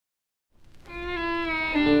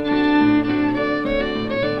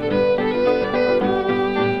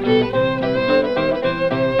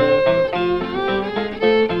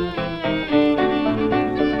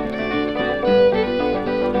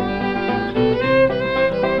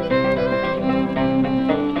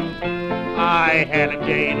I had a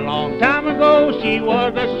Jane long time ago, she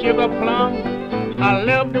was a sugar plum. I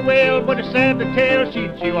loved her well, but it's sad to tell,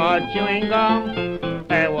 she'd chew our chewing gum.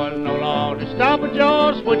 There was no law to stop her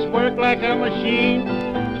jaws, which worked like a machine.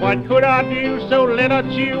 What could I do, so let her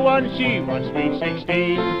chew when she was sweet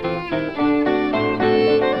 16.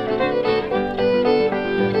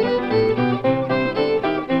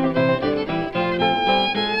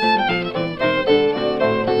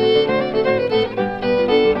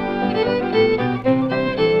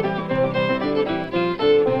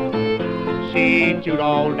 Chewed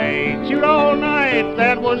all day, chewed all night,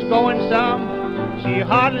 that was going some. She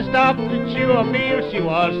hardly stopped to chew a meal, she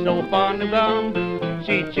was so fond of gum.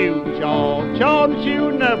 She chewed and chawed and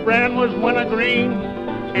chewed, and her brand was winter green.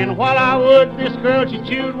 And while I would, this girl she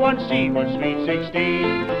chewed once she was sweet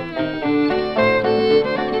 16.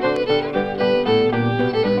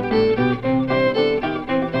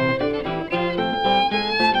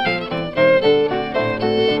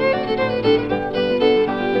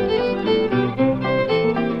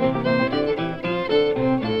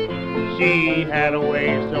 She had a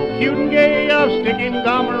way so cute and gay of sticking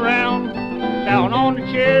gum around, down on the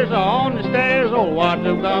chairs or on the stairs, oh what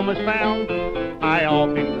the gum was found. I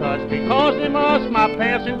often cussed because they must my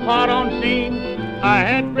passing caught on scene. I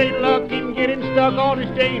had great luck in getting stuck on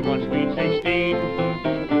this Jane one sweet 16.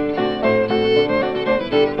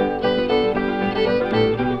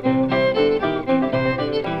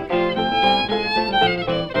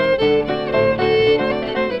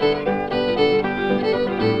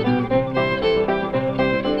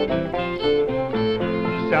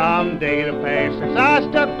 Some day to pass since I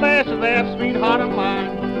stuck fast to that sweetheart of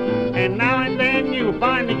mine, and now and then you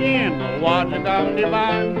find again what the gum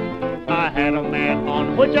divine. I had a mat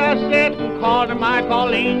on which I sat and called her my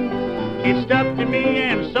Colleen. It stuck to me,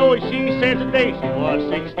 and so she said today she was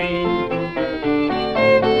 16.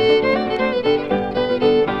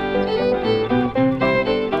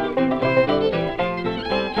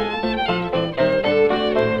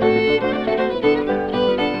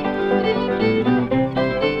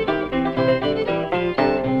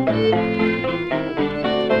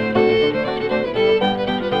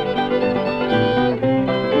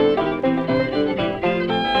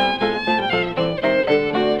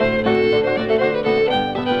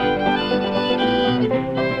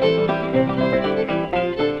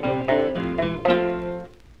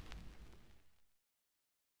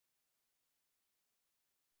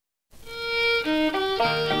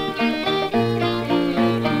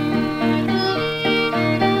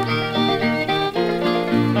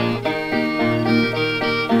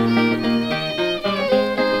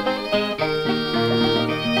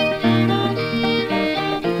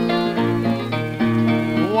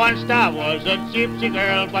 Once I was a gypsy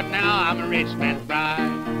girl, but now I'm a rich man's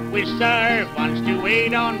bride. Which served once to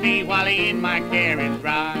wait on me while in my carriage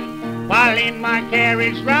ride. While in my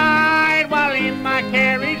carriage ride, while in my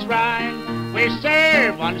carriage ride. Which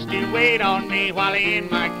served once to wait on me while in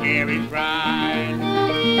my carriage ride.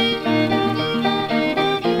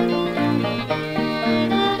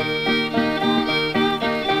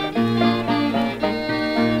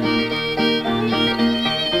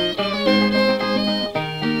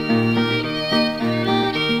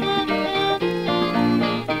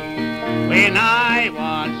 When I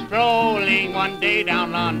was strolling one day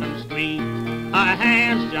down London Street, a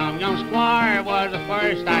handsome young squire was the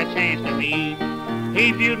first I chanced to meet.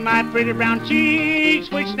 He viewed my pretty brown cheeks,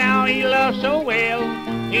 which now he loves so well.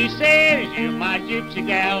 He says, you my gypsy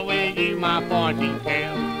gal, will you my fortune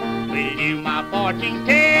tell? Will you my fortune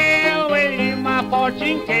tell? Will you my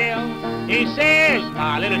fortune tell? He says,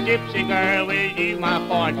 my little gypsy girl, will you my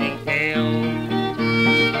fortune tell?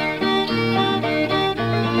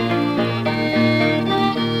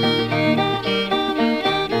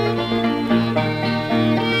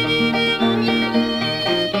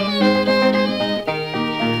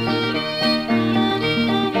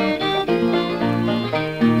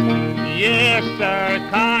 Yes, sir,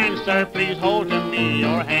 kind sir, please hold to me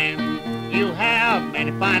your hand. You have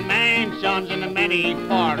many fine mansions in a many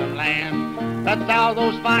foreign land, but thou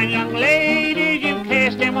those fine young ladies, you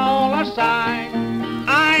cast them all aside.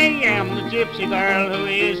 I am the gypsy girl who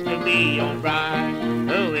is to be your bride,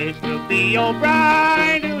 who is to be your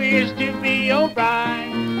bride, who is to be your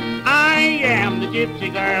bride. I am the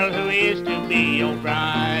gypsy girl who is to be your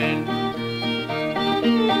bride.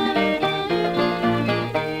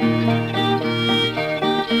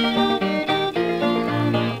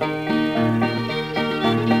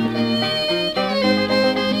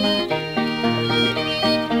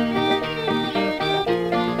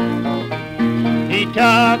 He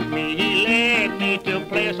took me, he led me to a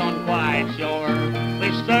place on quiet shore,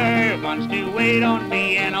 which served wants to wait on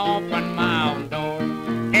me and open my own door.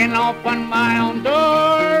 And open my own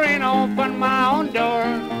door, and open my own door.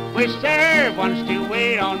 Which sir wants to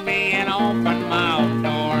wait on me and open my own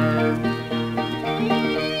door.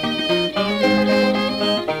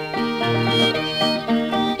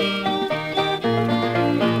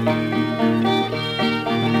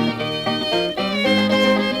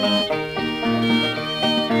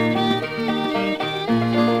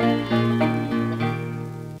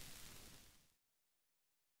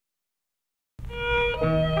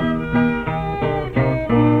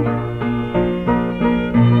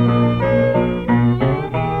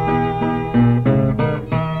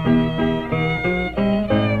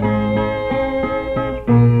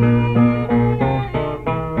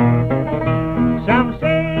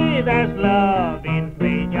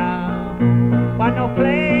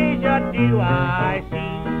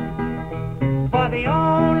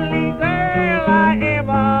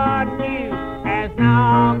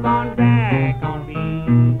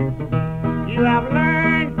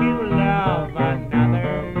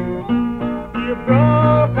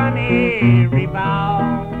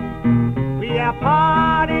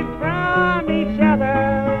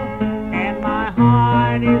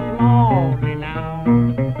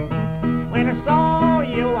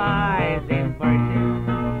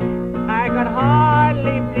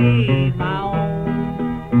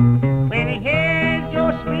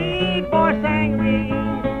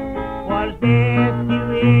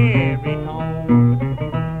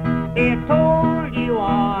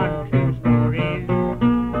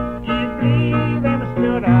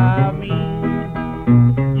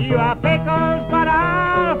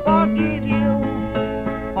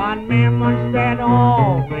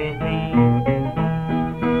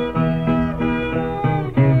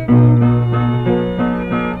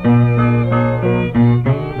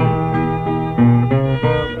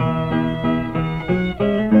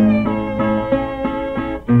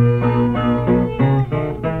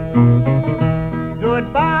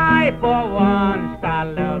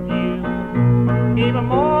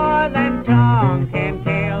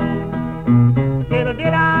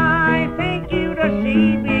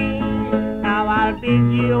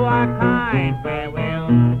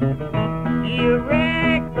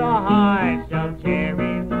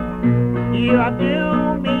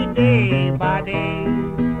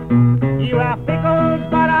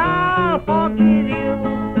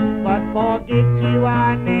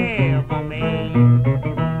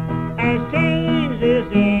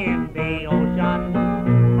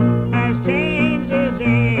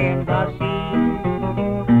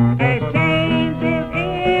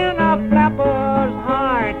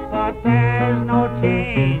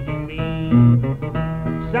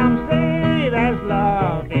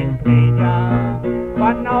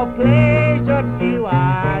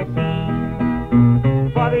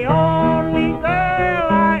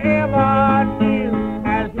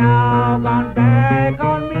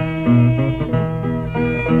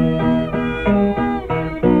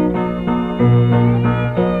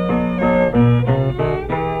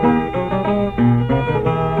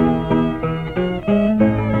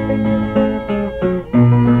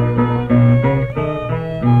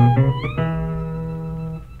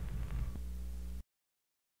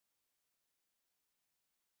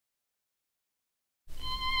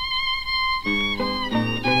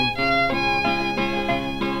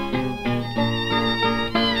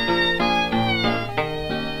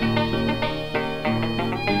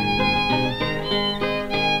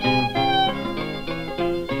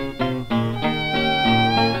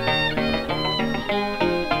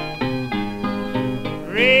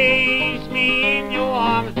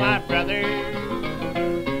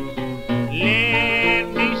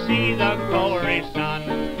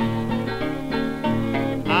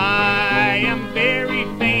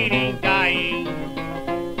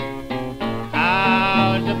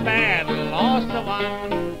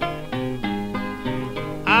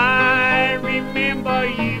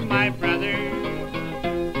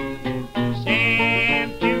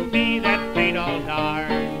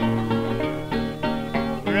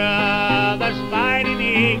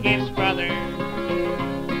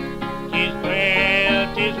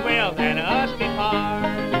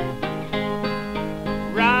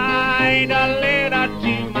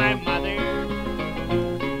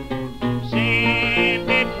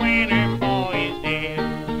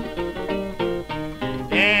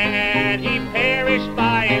 That he perished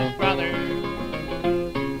by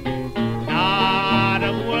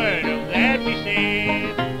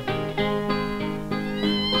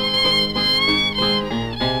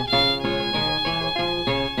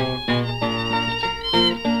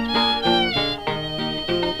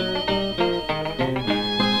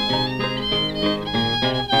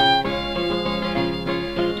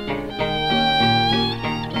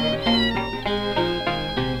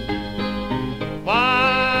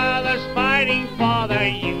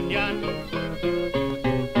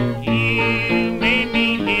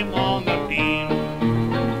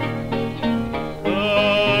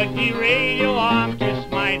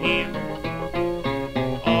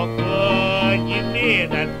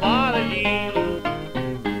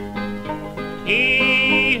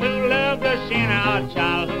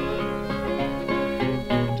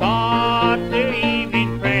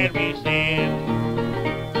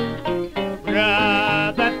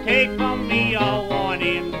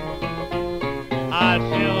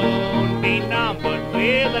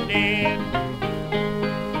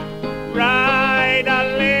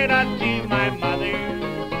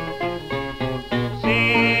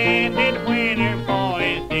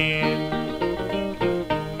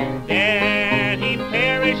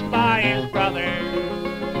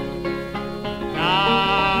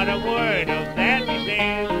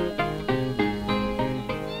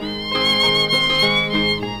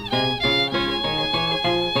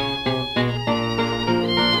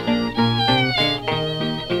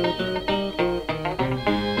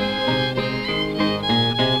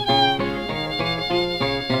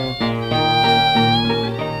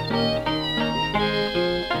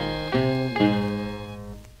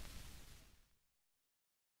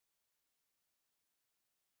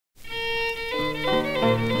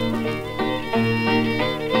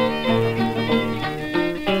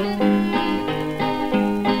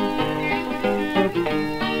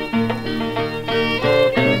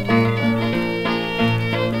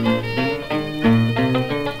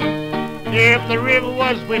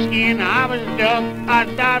was whiskey and I was a duck,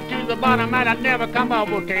 I'd dive to the bottom and I'd never come up.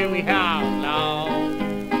 Well, tell me how long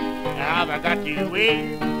have I got you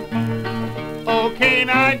with? Oh, can't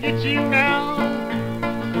I get you now?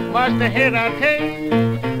 Must have had a taste.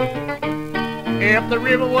 If the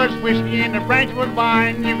river was whiskey and the branch was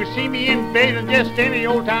wine, you could see me in bathing just any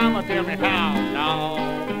old time. Well, tell me how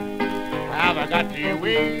long have I got you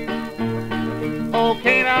with? Oh,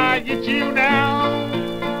 can't I get you now?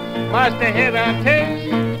 Must have had a taste.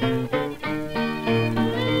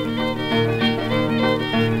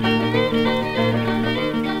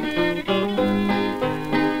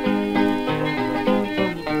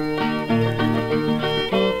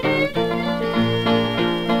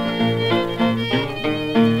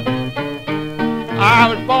 I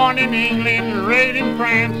was born in England, raised in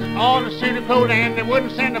France, all the suit of clothes and they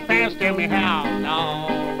wouldn't send a pants. Tell me how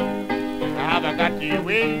long have I got you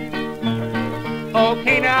with? Oh,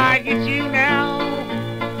 can't I get you now?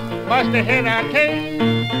 Must have had a taste.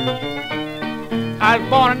 I was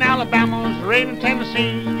born in Alabama, was raised in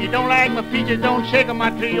Tennessee. You don't like my peaches, don't shake on my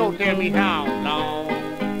tree. Oh, tell me how long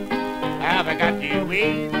have I got you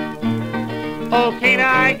with? Oh, can't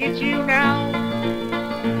I get you now?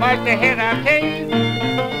 Must have had a taste.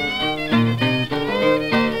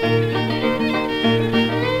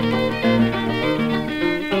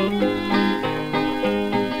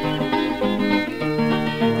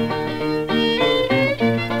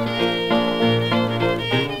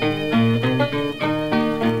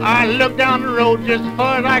 I looked down the road just as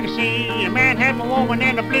far as I could see. A man had my woman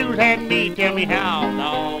and the blues had me. Tell me how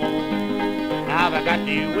long have I got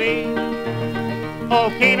you with?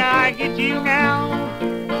 Oh, can't I get you now?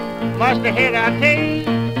 Must have had a taste.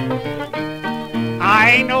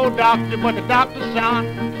 I ain't no doctor, but the doctor's son.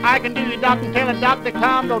 I can do the doctor until the doctor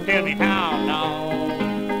comes. Don't tell me how long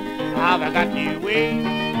have I got you with?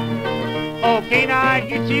 Oh, can't I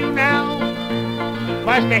get you now?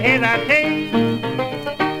 Must have had a taste.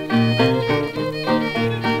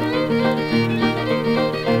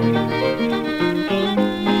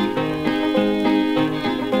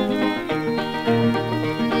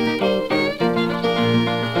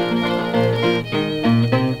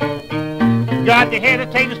 Got the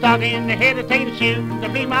hesitating stocking, the hesitating shoe. To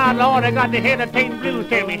be my Lord, I got the hesitating blues.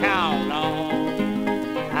 Tell me how long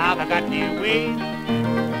have I got you with?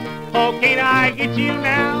 Oh, can't I get you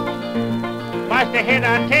now? Must have had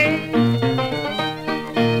a taste.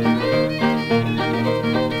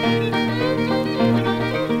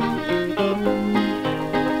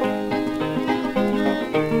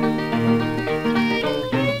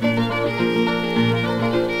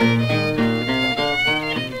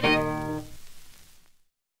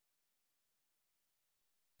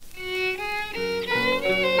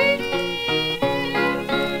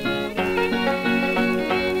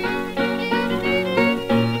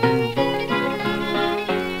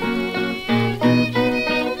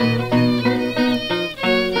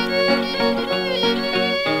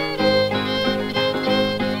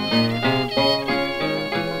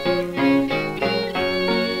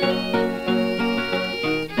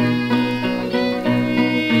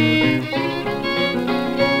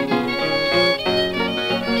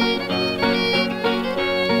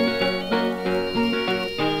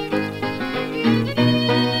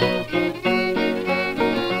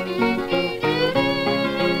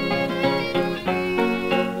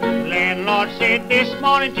 This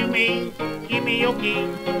morning to me, give me your key,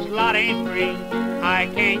 slot ain't free. I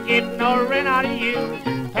can't get no rent out of you.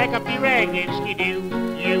 Pack up your rags and skidoo,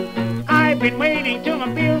 you. I've been waiting till my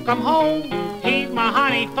bill come home. He's my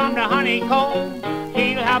honey from the honeycomb.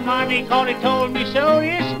 He'll have money 'cause he told me so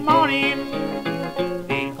this morning.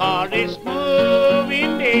 Because it's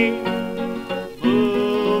moving day,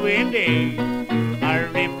 moving day. I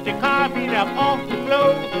ripped the carpet up off the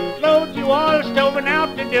floor. Load you all stove and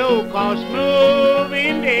out the door, 'cause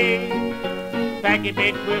moving day. Pack your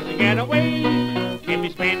bed quilts and get away. If you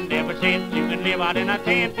spend every cent, you can live out in a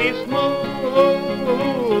tent. It's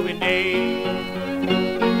moving day.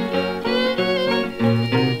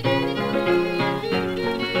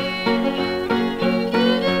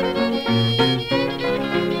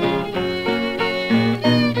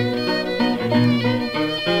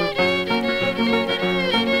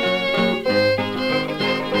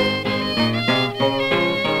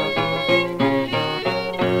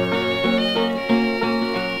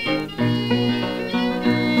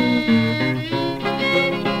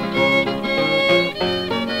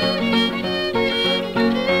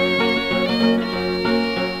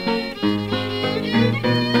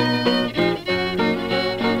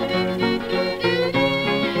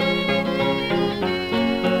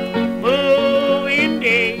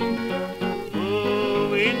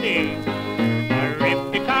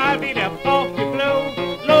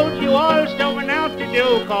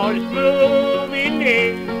 Joe, 'cause it's moving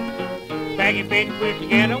day. Packing fish, wish to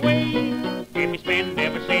get away. If you spend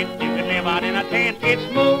every cent, you can live out in a tent. It's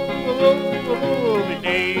moving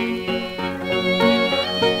day.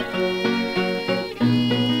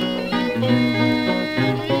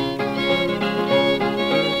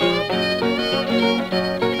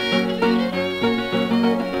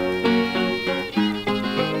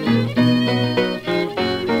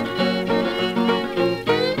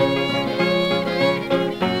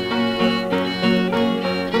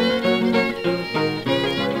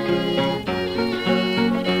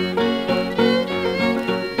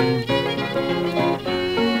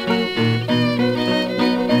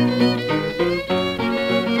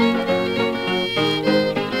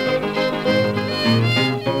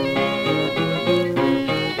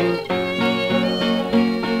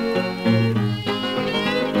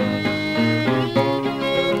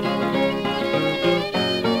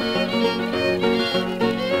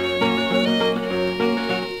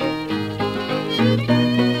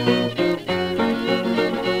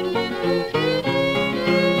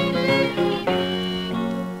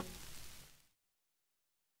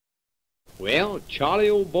 Well, Charlie,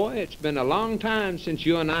 old boy, it's been a long time since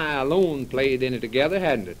you and I alone played any together,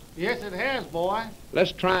 hadn't it? Yes, it has, boy.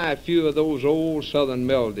 Let's try a few of those old southern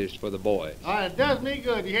melodies for the boys. It does me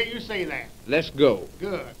good to hear you say that. Let's go.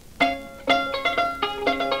 Good.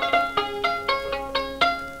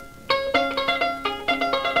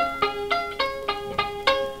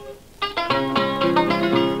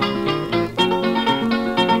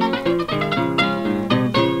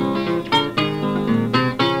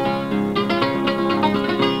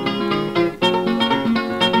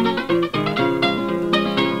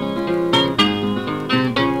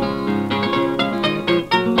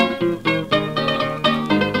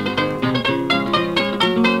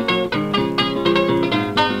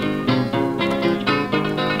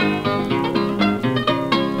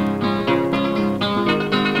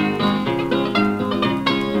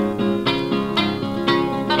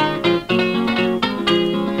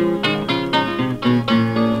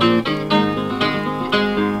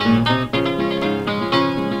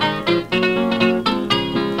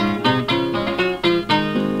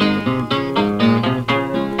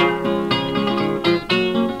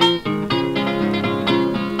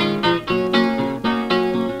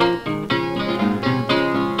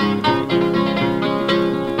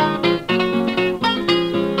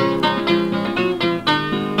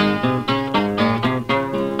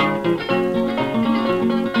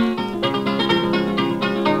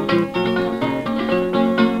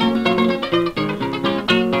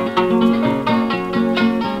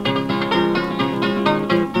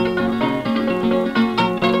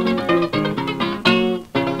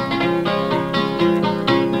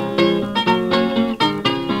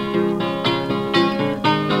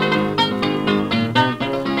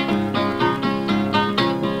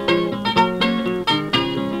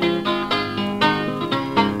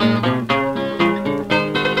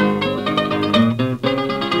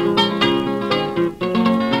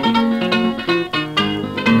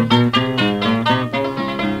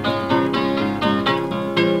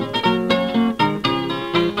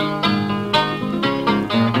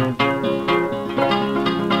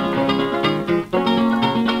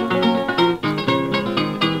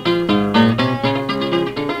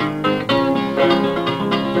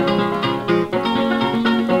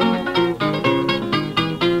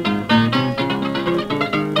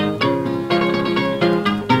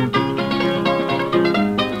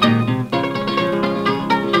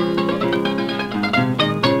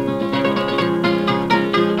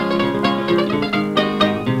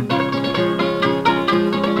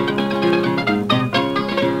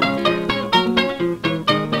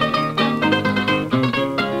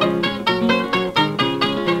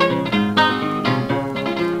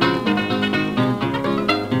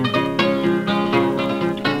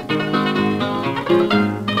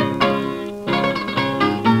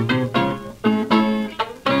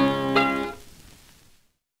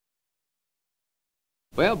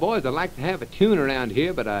 Well, boys, I'd like to have a tune around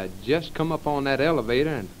here, but I just come up on that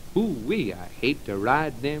elevator, and ooh-wee, I hate to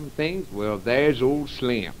ride them things. Well, there's old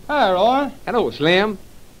Slim. Hi, Roy. Hello, Slim.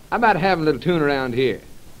 How about having a little tune around here?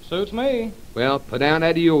 Suits me. Well, put down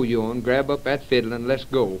that yo-yo and grab up that fiddle and let's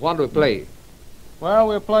go. What'll we play? Well,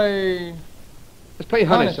 we'll play... Let's play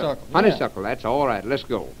Honeysuckle. Honeysuckle, yeah. Honeysuckle, that's all right. Let's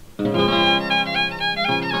go.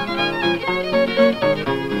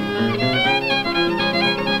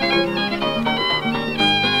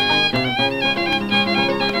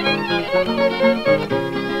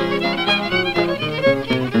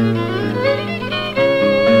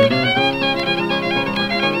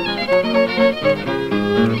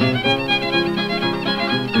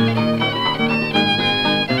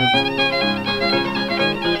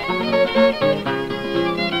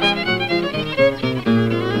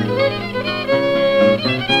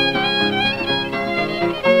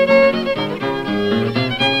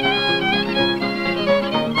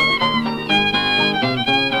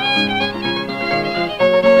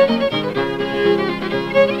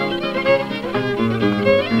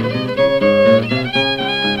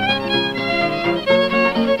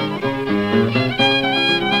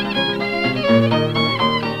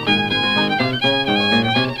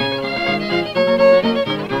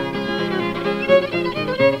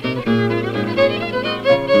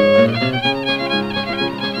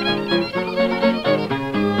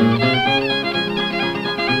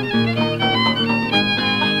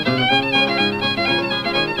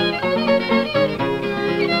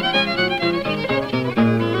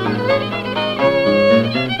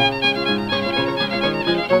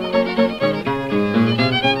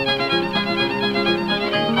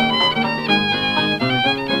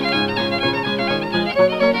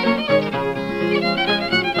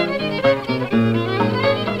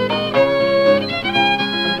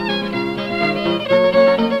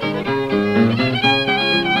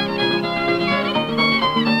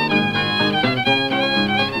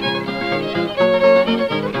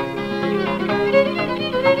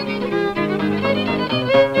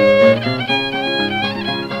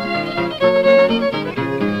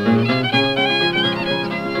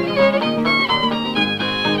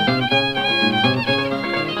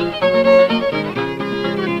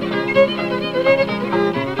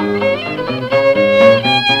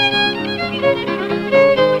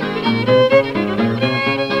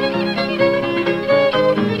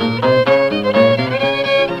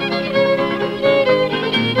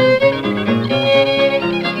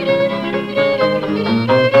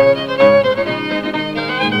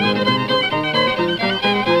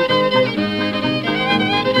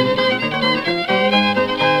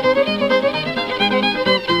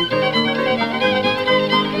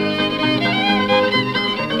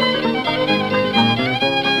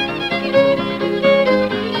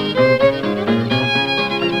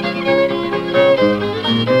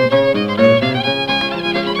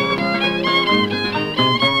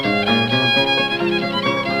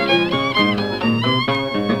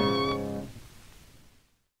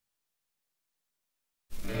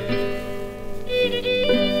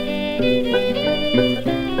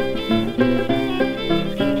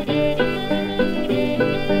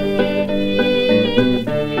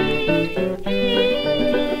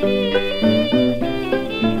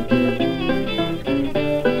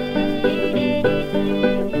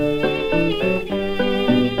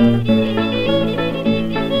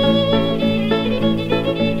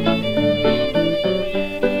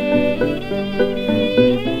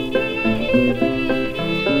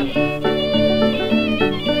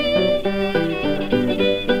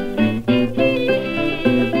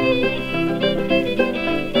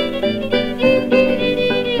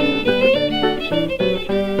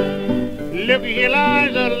 Looky here,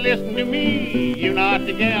 Liza, listen to me. You're not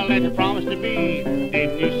the gal that you promised to be.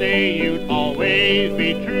 Didn't you say you'd always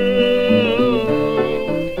be true?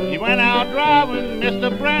 You went out driving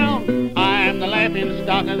Mr. Brown. I'm the laughing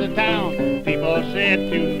stock of the town. People said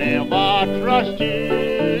to never trust you.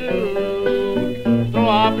 Throw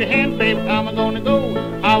up your hand, babe, I'm gonna go.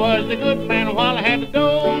 I was the good man while I had to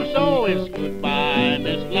go. So it's goodbye,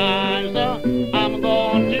 Miss Liza. I'm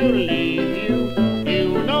going to leave you.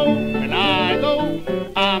 You know when I go,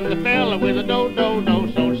 I'm the fella with a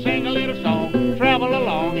do-do-do. So sing a little song, travel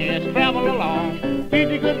along, yes, travel along. Bid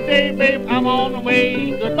you good day, babe, I'm on the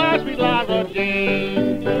way. Goodbye, sweet Liza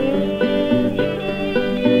Jane.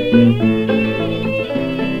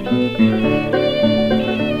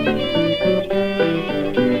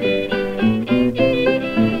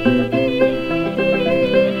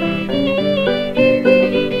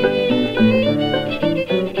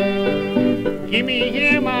 Give me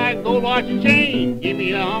here my gold watch and chain. Give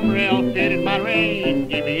me the umbrella fitted my rain.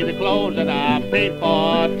 Give me the clothes that I paid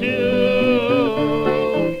for too.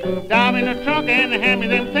 Dive in the trunk and hand me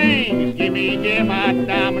them things. Give me here my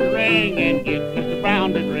diamond ring and get Mr.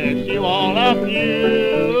 Brown to dress you all up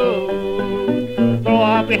new. Throw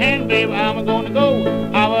up your hand, babe, I'm gonna go.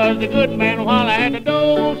 I was the good man while I had to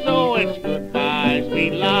do. So it's goodbye,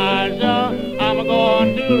 sweet Liza. I'm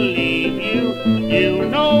going to leave you. You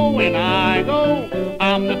know when I go,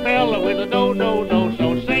 I'm the fella with a do-do-do.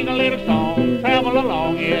 So sing a little song, travel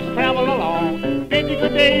along, yes, travel along. Bid you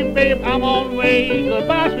good day, babe, I'm on the way.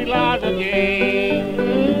 Goodbye, sweet Liza Jane.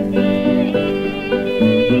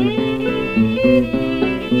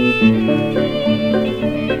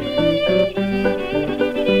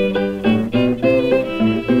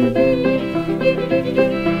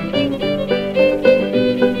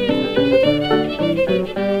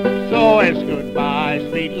 So it's goodbye,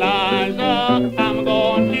 sweet Liza, I'm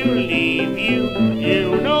going to leave you.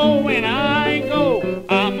 You know when I go,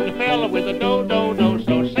 I'm the fella with the do-do-do.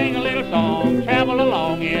 So sing a little song, travel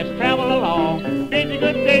along, yes, travel along. Bid you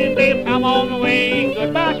good day, babe, I'm on the way.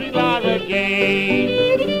 Goodbye, sweet Liza Jane.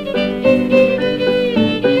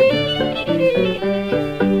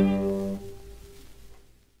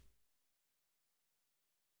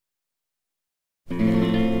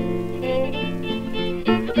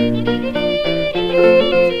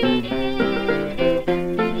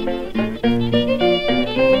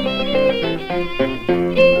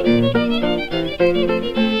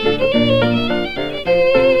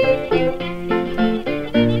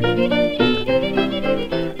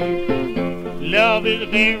 Love is a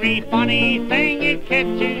very funny thing, it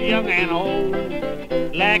catches young and old.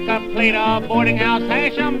 Like a plate of boarding house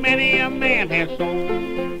hash, many a man has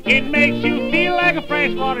sold. It makes you feel like a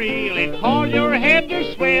freshwater eel, it calls your head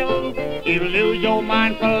to swell. You lose your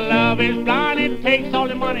mind for love is blind, it takes all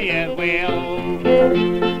your money as well.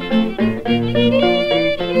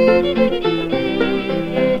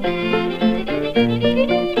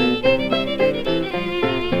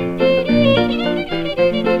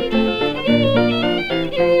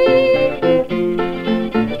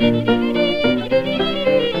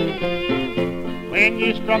 When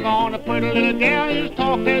you struck on a pretty little gal, you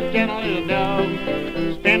talk as gentle as a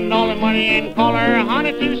dove. Spend all the money and call her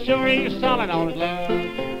honey, too sure he's solid on his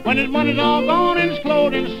love. When his money's all gone and his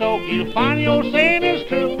clothing soaked, you'll find the old saying is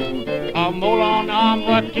true. A mole on the arm,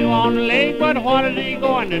 but two on the leg, but what is he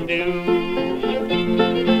going to do?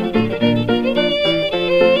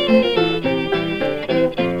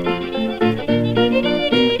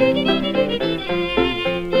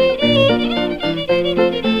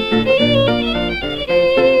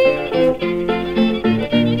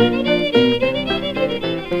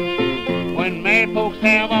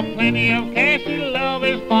 Plenty of cash, your love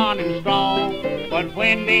is fond and strong. But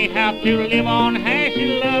when they have to live on hash,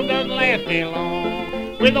 your love doesn't last very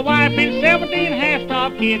long. With a wife and 17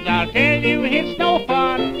 half-starved kids, I'll tell you it's no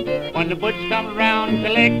fun. When the butcher comes around,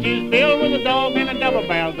 collect his bill with a dog and a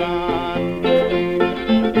double-barrel gun.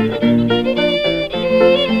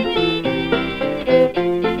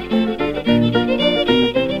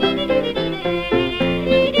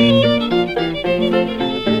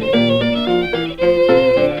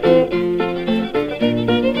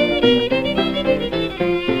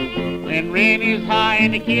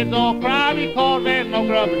 And the kids all cry because there's no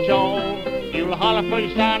grub and show. You'll holler for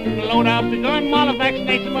your son, load up the gun while I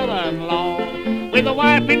vaccinate your mother-in-law. With a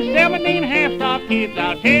wife and 17 half-starved kids,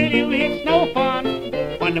 I'll tell you it's no fun.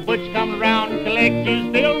 When the butcher comes around and collects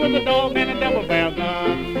his bill with a dog and a double-barrel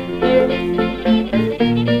gun.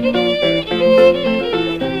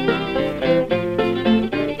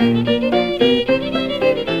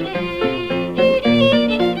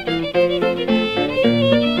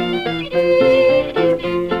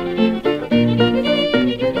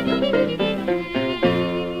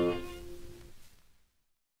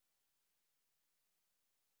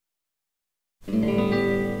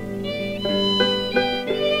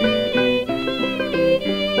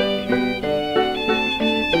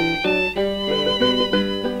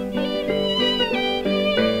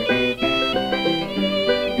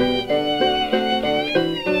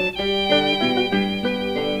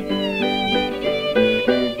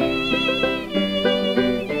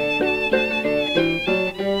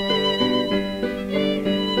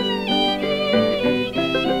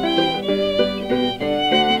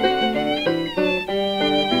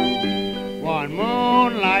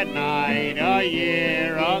 a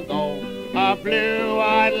year ago, a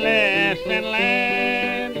blue-eyed lesson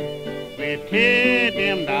land, with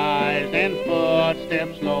tear-dimmed eyes and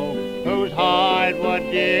footsteps slow, whose hide was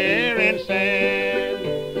dear and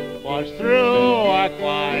sad, was through a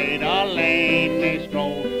quite a lane they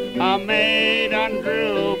strolled. A maiden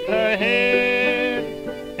drooped her head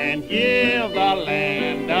and give the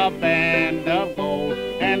land a band of gold,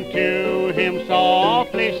 and to him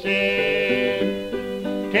softly said,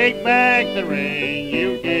 take back the ring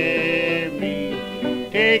you gave me,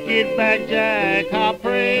 take it back, Jack, I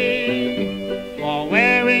pray, for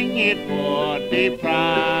wearing it would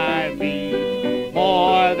deprive me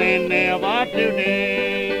more than ever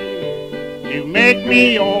today. To make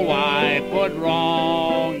me your wife would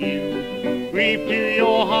wrong you, grief to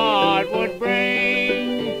your heart would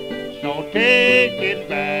bring, so take it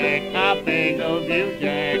back, I beg of you,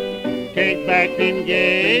 Jack, take back the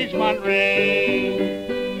engagement ring.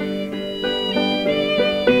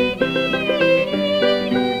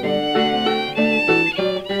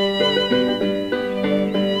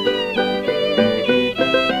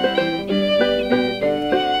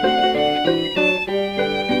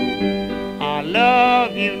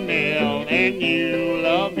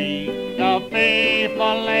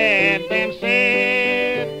 Laughed and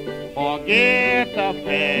said, forget the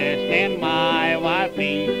past and my wife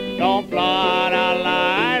me, don't blot our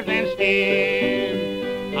lives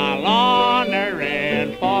instead. I'll honor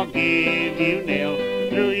and forgive you, Nell,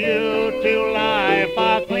 through you to life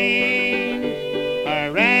I cling.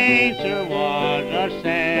 Her answer was a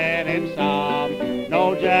sad and sob,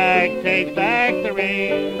 no, Jack, take back the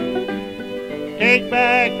ring. Take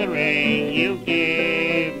back the ring you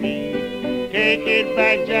gave me, take it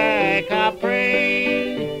back, Jack, I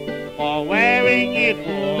pray, for wearing it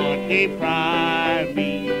would deprive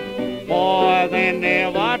me more than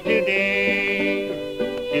ever today.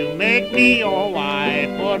 To make me your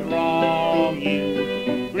wife would wrong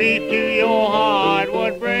you, grief to your heart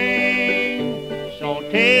would bring, so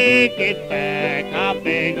take it back, I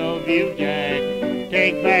beg of you, Jack,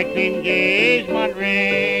 take back the engagement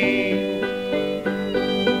ring.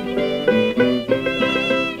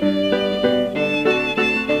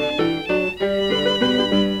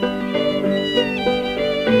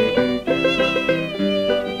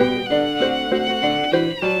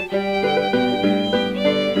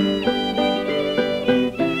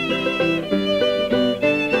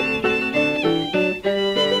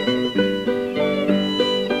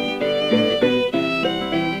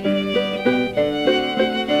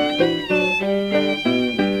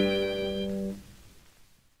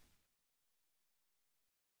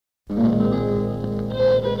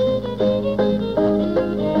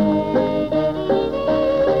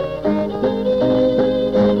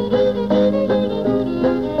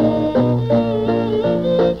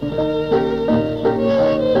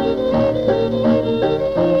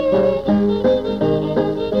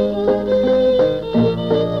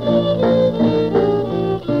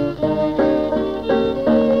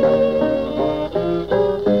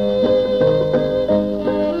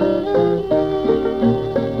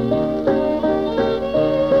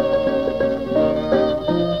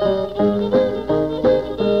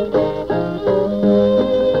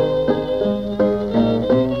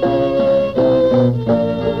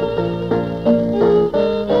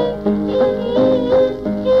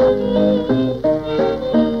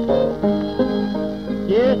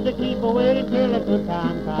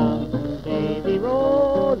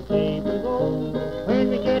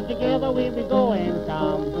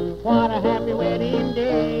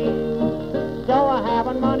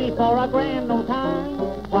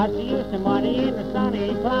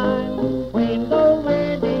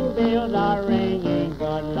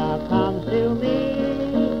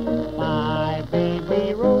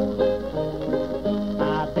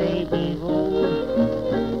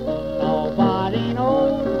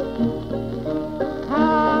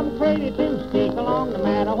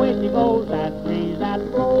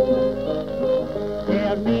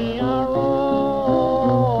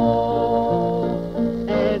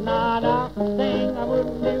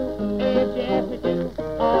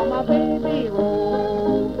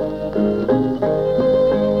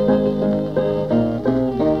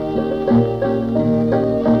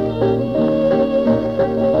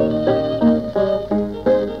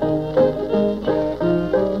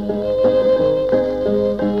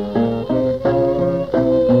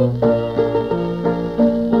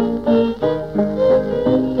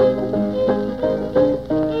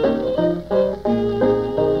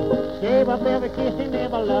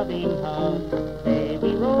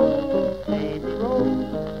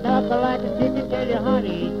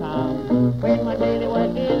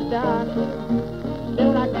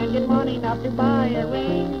 to buy a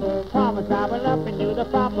ring. Promise I will up and do the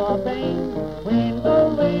proper thing. When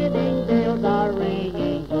the wedding bells are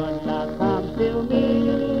ringing, good luck comes to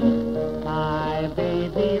me. My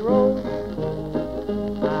baby Rose,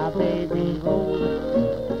 my baby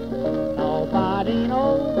Rose. Nobody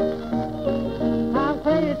knows I'm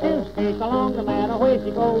crazy to stick along no matter where she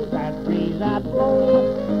goes. That breeze that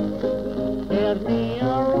blows tells me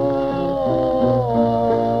a rose.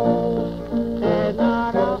 There's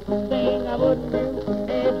not a thing I wouldn't do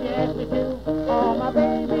if you asked me to. Oh, my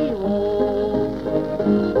baby Rose.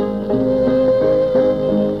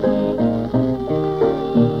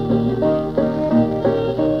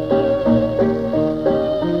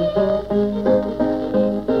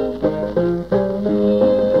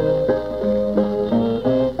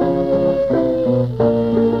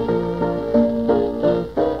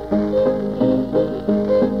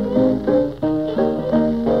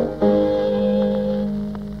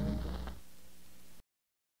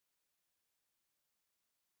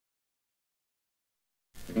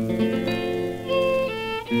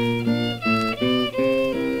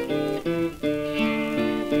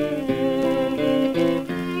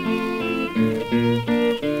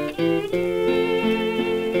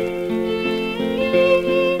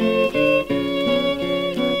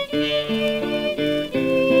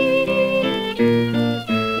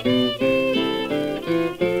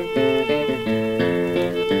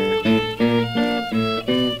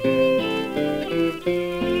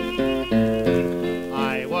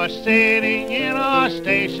 Sitting in a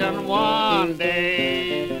station one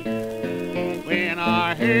day when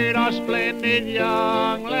I heard a splendid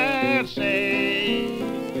young lad say,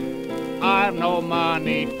 I've no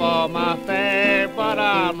money for my fare, but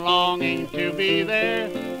I'm longing to be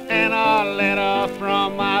there, and a letter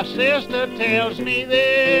from my sister tells me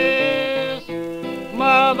this: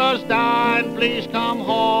 Mother's died, please come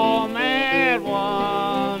home at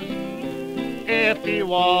once. If you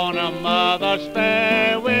want a mother's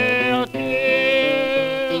farewell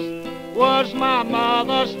kiss, was my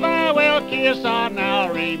mother's farewell kiss. I now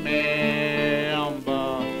remember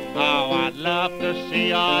how I'd love to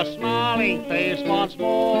see her smiling face once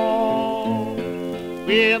more.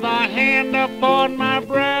 With a hand upon my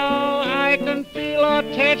brow, I can feel her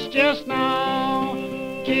touch just now.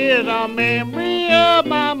 'Tis a memory of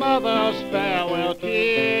my mother's farewell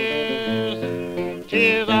kiss.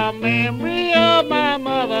 'Tis a memory of my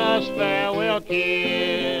mother's farewell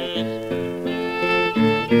kiss.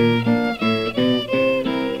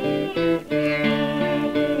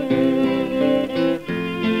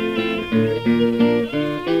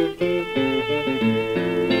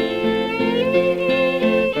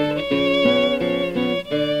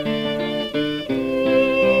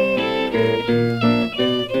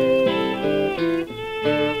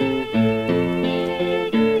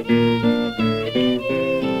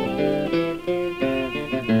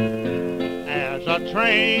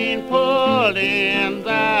 Train pulled in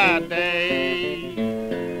that day.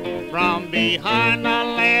 From behind the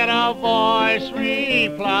lad a voice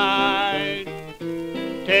replied,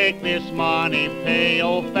 take this money, pay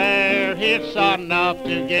your fare. It's enough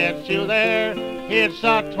to get you there. It's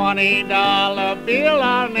a $20 bill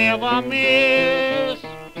I'll never miss.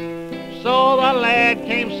 So the lad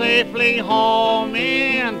came safely home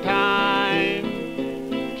in time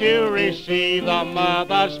to receive the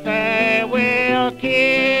mother's farewell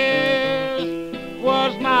kiss.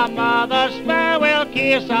 Was my mother's farewell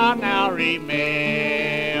kiss. I now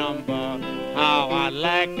remember how I'd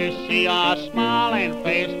like to see her smiling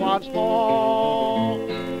face once more.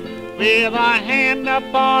 With a hand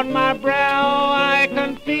upon my brow, I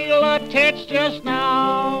can feel a touch just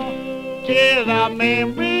now. 'Tis a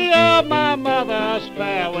memory of my mother's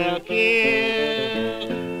farewell kiss.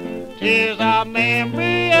 'Tis a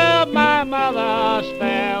memory of my mother's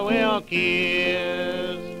farewell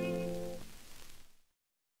kiss.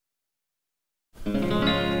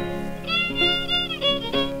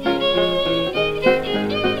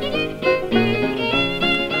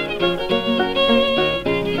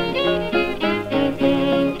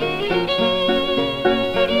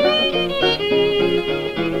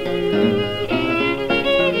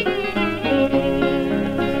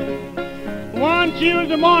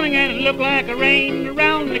 Tuesday morning and it looked like a rain.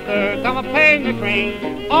 Around the curve come a passing train.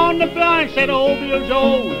 On the blind said old Bill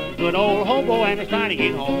Joe, good old hobo, and he's trying to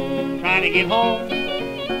get home. Trying to get home.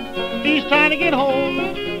 He's trying to get home.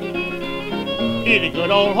 He's a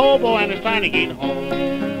good old hobo and he's trying to get home.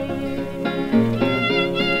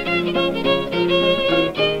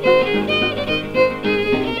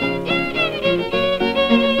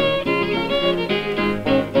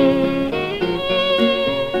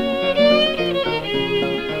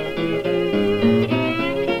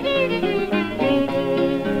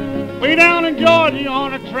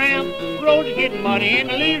 everybody in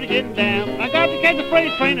the leaves are getting down. I got to catch the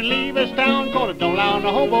freight train and leave this town, 'cause I don't allow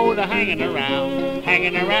the hobos are hanging around.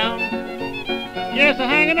 Hanging around. Yes, they're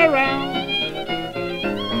hanging around.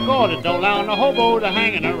 'Cause I don't allow the hobos are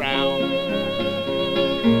hanging around.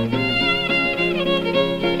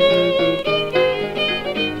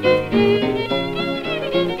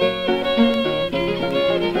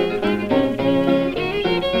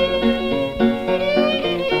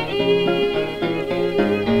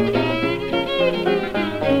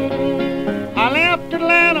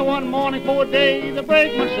 For a day, the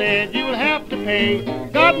brakeman said you will have to pay.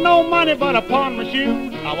 Got no money but upon my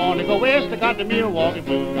shoes. I want to go west, I got the Milwaukee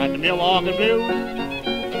Blues. Got the Milwaukee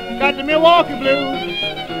Blues. Got the Milwaukee Blues.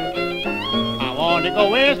 I want to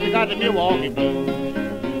go west, I got the Milwaukee Blues.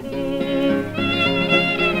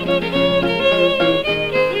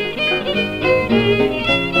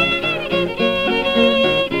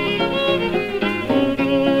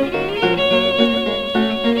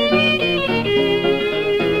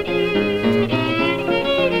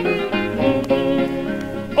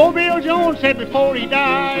 Said before he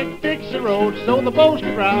died, fix the road so the boats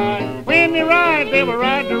could ride. When they ride, they will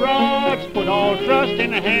ride the rods. Put all trust in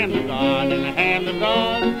the hands of God, in the hands of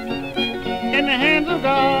God, in the hands of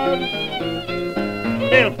God.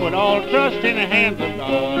 They'll put all trust in the hands of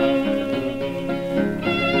God.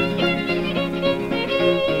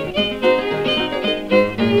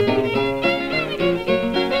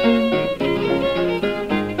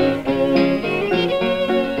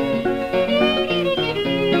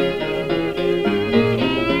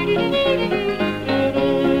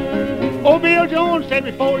 Said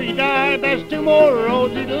before he died, there's two more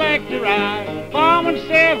roads he'd like to ride. Fireman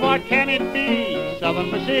said, what can it be? Southern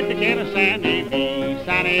Pacific and a Sandy V.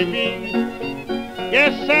 Sandy V.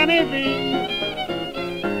 Yes, Sandy V.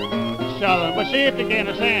 Southern Pacific and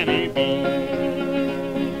a Sandy V.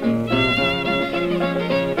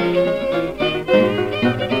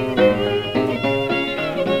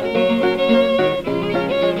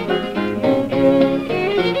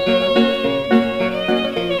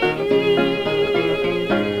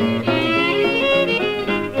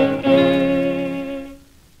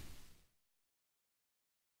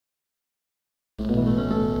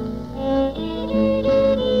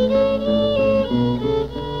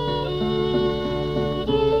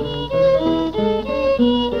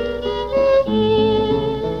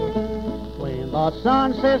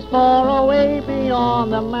 Sun sets far away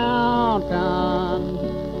beyond the mountain,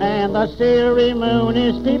 and the silvery moon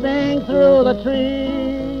is peeping through the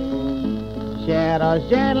trees. Shadows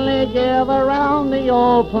gently gather round the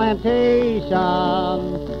old plantation,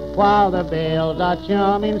 while the bells are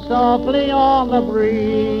chumming softly on the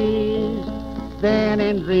breeze. Then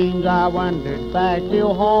in dreams I wandered back to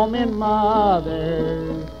home in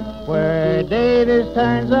mother, where daisies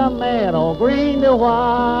turns the meadow green to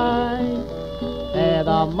white. And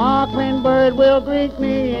the mockingbird will greet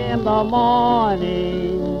me in the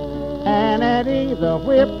morning, and at eve the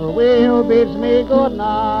whippoorwill bids me good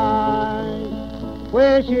night.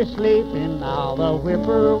 Where she's sleeping now, the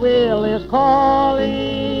whippoorwill is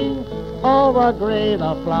calling. Over gray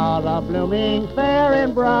the flowers are blooming fair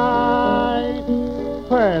and bright.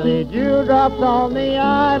 Pearly dewdrops on the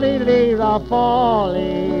ivy leaves are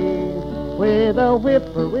falling, where the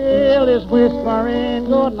whippoorwill is whispering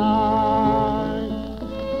good night.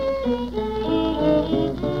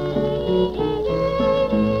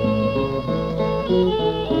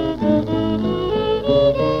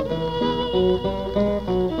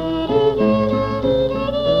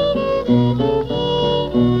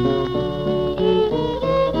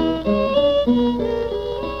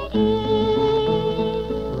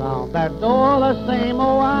 Round that door the same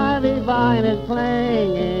old ivy vine is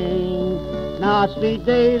clinging. Now sweet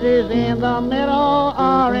daisies in the meadow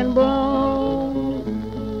are in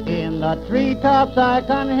bloom. In the treetops I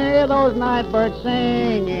can hear those night birds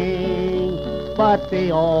singing, but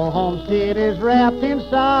the old homestead is wrapped in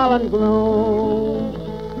silent gloom.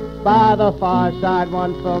 By the far side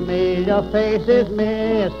one familiar face is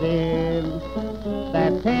missing.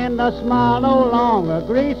 That tender smile no longer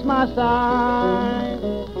greets my side.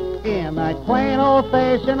 In that quaint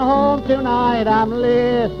old-fashioned home tonight I'm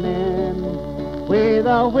listening, where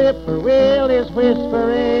the whippoorwill is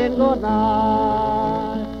whispering good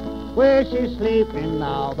night. Where she's sleeping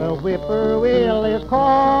now, the whippoorwill is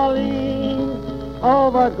calling.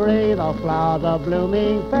 Over gray the flowers are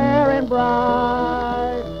blooming fair and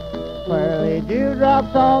bright. Pearly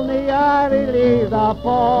dewdrops on the ivy leaves are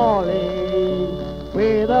falling,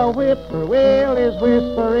 where the whippoorwill is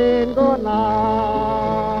whispering good night.